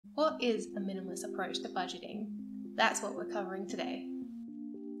What is a minimalist approach to budgeting? That's what we're covering today.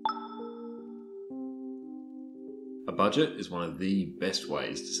 A budget is one of the best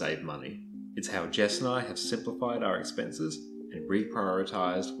ways to save money. It's how Jess and I have simplified our expenses and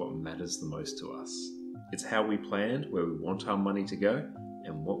reprioritised what matters the most to us. It's how we planned where we want our money to go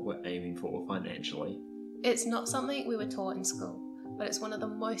and what we're aiming for financially. It's not something we were taught in school, but it's one of the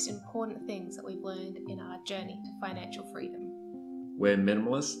most important things that we've learned in our journey to financial freedom. We're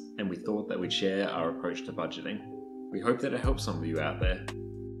minimalists, and we thought that we'd share our approach to budgeting. We hope that it helps some of you out there.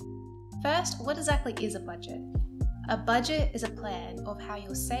 First, what exactly is a budget? A budget is a plan of how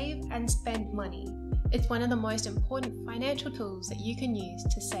you'll save and spend money. It's one of the most important financial tools that you can use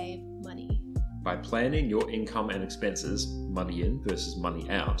to save money. By planning your income and expenses, money in versus money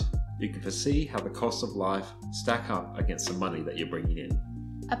out, you can foresee how the costs of life stack up against the money that you're bringing in.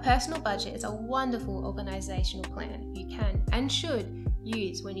 A personal budget is a wonderful organisational plan you can and should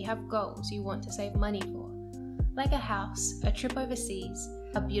use when you have goals you want to save money for, like a house, a trip overseas,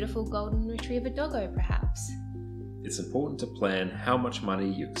 a beautiful golden retriever doggo perhaps. It's important to plan how much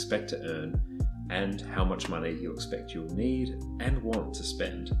money you expect to earn and how much money you expect you'll need and want to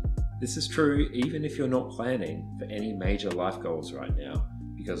spend. This is true even if you're not planning for any major life goals right now,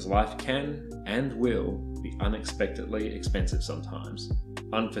 because life can and will be unexpectedly expensive sometimes.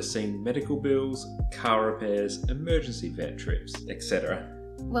 Unforeseen medical bills, car repairs, emergency vet trips, etc.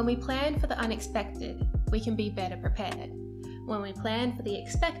 When we plan for the unexpected, we can be better prepared. When we plan for the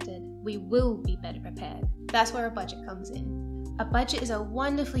expected, we will be better prepared. That's where a budget comes in. A budget is a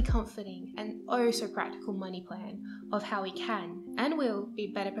wonderfully comforting and oh so practical money plan of how we can and will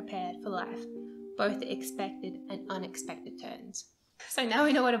be better prepared for life, both the expected and unexpected turns. So now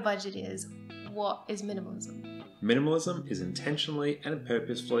we know what a budget is. What is minimalism? Minimalism is intentionally and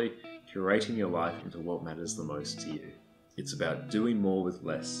purposefully curating your life into what matters the most to you. It's about doing more with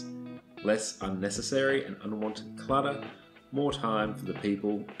less. Less unnecessary and unwanted clutter, more time for the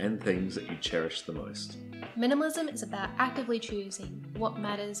people and things that you cherish the most. Minimalism is about actively choosing what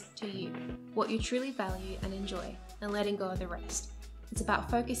matters to you, what you truly value and enjoy, and letting go of the rest. It's about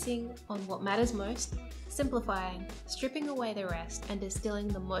focusing on what matters most, simplifying, stripping away the rest, and distilling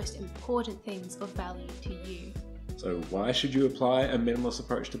the most important things of value to you. So why should you apply a minimalist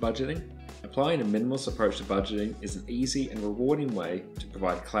approach to budgeting? Applying a minimalist approach to budgeting is an easy and rewarding way to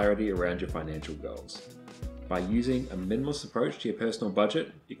provide clarity around your financial goals. By using a minimalist approach to your personal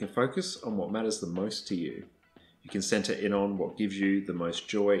budget, you can focus on what matters the most to you. You can center in on what gives you the most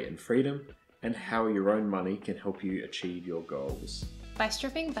joy and freedom, and how your own money can help you achieve your goals. By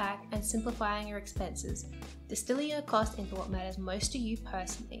stripping back and simplifying your expenses, distilling your cost into what matters most to you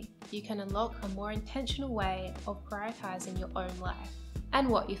personally, you can unlock a more intentional way of prioritizing your own life and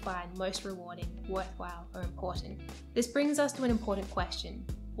what you find most rewarding, worthwhile, or important. This brings us to an important question.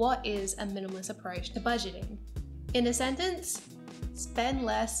 What is a minimalist approach to budgeting? In a sentence, spend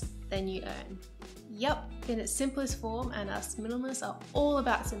less than you earn. Yup, in its simplest form, and us minimalists are all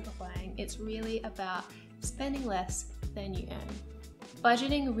about simplifying. It's really about spending less than you earn.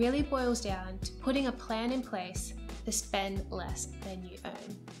 Budgeting really boils down to putting a plan in place to spend less than you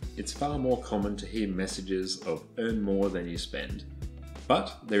earn. It's far more common to hear messages of earn more than you spend.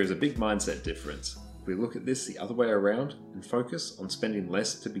 But there is a big mindset difference. If we look at this the other way around and focus on spending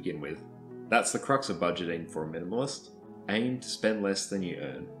less to begin with. That's the crux of budgeting for a minimalist. Aim to spend less than you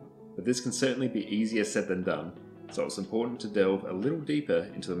earn. But this can certainly be easier said than done, so it's important to delve a little deeper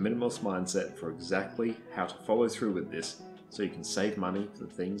into the minimalist mindset for exactly how to follow through with this, so you can save money for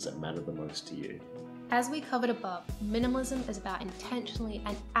the things that matter the most to you. As we covered above, minimalism is about intentionally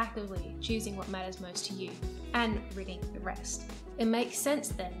and actively choosing what matters most to you and ridding the rest. It makes sense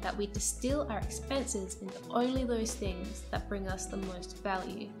then that we distill our expenses into only those things that bring us the most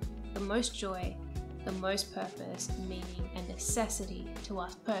value, the most joy, the most purpose, meaning, and necessity to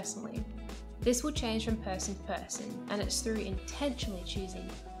us personally. This will change from person to person, and it's through intentionally choosing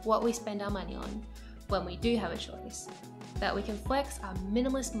what we spend our money on when we do have a choice that we can flex our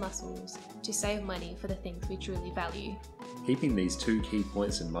minimalist muscles to save money for the things we truly value. Keeping these two key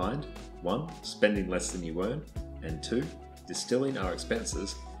points in mind, 1, spending less than you earn, and 2, distilling our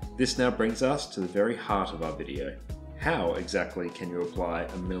expenses, this now brings us to the very heart of our video. How exactly can you apply a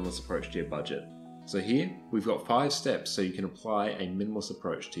minimalist approach to your budget? So here, we've got 5 steps so you can apply a minimalist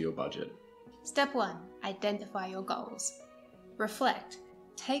approach to your budget. Step 1. Identify your goals. Reflect.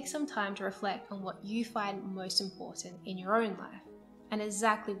 Take some time to reflect on what you find most important in your own life and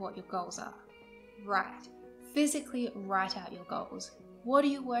exactly what your goals are. Write. Physically write out your goals. What are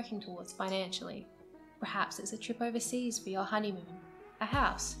you working towards financially? Perhaps it's a trip overseas for your honeymoon, a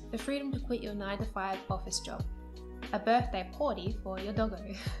house, the freedom to quit your 9-to-5 office job. a birthday party for your doggo.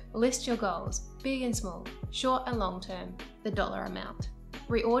 List your goals, big and small, short and long term, the dollar amount.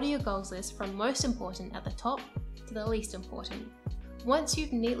 Reorder your goals list from most important at the top to the least important. Once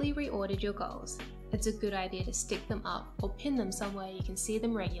you've neatly reordered your goals, it's a good idea to stick them up or pin them somewhere you can see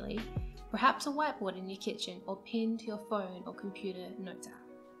them regularly, perhaps a whiteboard in your kitchen or pinned to your phone or computer notes app.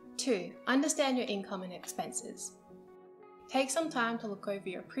 2. Understand your income and expenses. Take some time to look over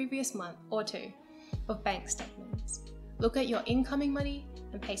your previous month or two of bank statements. Look at your incoming money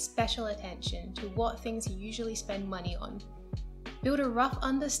and pay special attention to what things you usually spend money on. Build a rough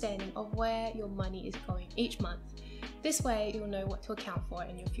understanding of where your money is going each month. This way you'll know what to account for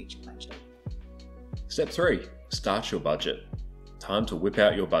in your future budget. Step 3. Start your budget. Time to whip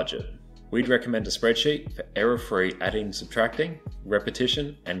out your budget. We'd recommend a spreadsheet for error-free adding, subtracting,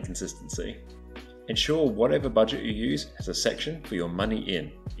 repetition, and consistency. Ensure whatever budget you use has a section for your money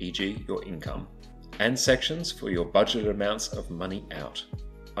in, e.g. your income, and sections for your budgeted amounts of money out,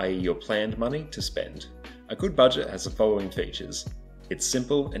 i.e. your planned money to spend. A good budget has the following features. It's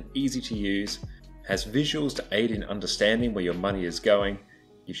simple and easy to use, has visuals to aid in understanding where your money is going,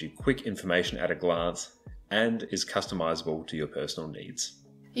 gives you quick information at a glance, and is customizable to your personal needs.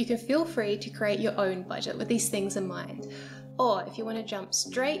 You can feel free to create your own budget with these things in mind. Or if you want to jump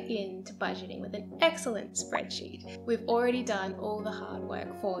straight into budgeting with an excellent spreadsheet, we've already done all the hard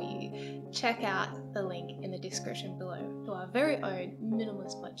work for you. Check out the link in the description below to our very own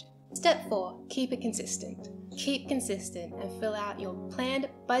minimalist budget. Step 4. Keep it consistent. Keep consistent and fill out your planned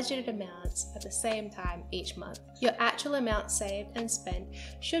budgeted amounts at the same time each month. Your actual amount saved and spent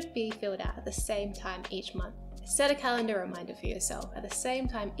should be filled out at the same time each month. Set a calendar reminder for yourself at the same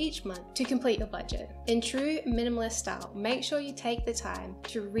time each month to complete your budget. In true minimalist style, make sure you take the time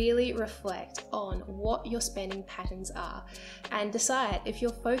to really reflect on what your spending patterns are and decide if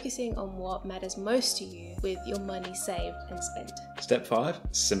you're focusing on what matters most to you with your money saved and spent. Step 5.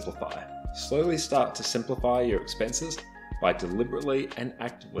 Simplify. Slowly start to simplify your expenses by deliberately and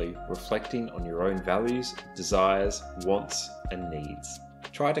actively reflecting on your own values, desires, wants, and needs.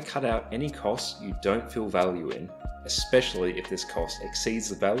 Try to cut out any costs you don't feel value in, especially if this cost exceeds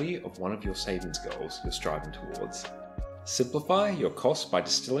the value of one of your savings goals you're striving towards. Simplify your costs by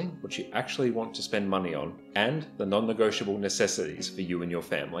distilling what you actually want to spend money on and the non-negotiable necessities for you and your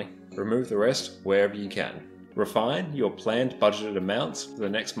family. Remove the rest wherever you can. Refine your planned budgeted amounts for the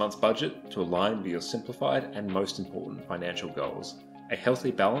next month's budget to align with your simplified and most important financial goals. A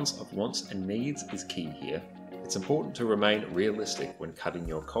healthy balance of wants and needs is key here. It's important to remain realistic when cutting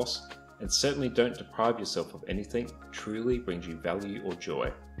your costs, and certainly don't deprive yourself of anything that truly brings you value or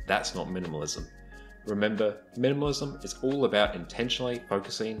joy. That's not minimalism. Remember, minimalism is all about intentionally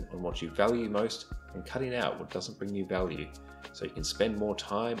focusing on what you value most and cutting out what doesn't bring you value, so you can spend more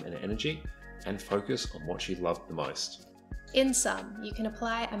time and energy and focus on what you love the most. In sum, you can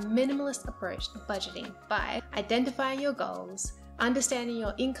apply a minimalist approach to budgeting by identifying your goals, understanding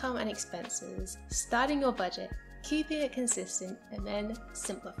your income and expenses, starting your budget, keeping it consistent, and then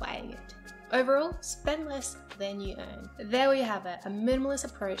simplifying it. Overall, spend less than you earn. There we have it, a minimalist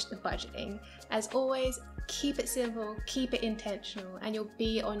approach to budgeting. As always, keep it simple, keep it intentional, and you'll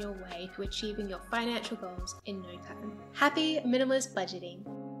be on your way to achieving your financial goals in no time. Happy minimalist budgeting!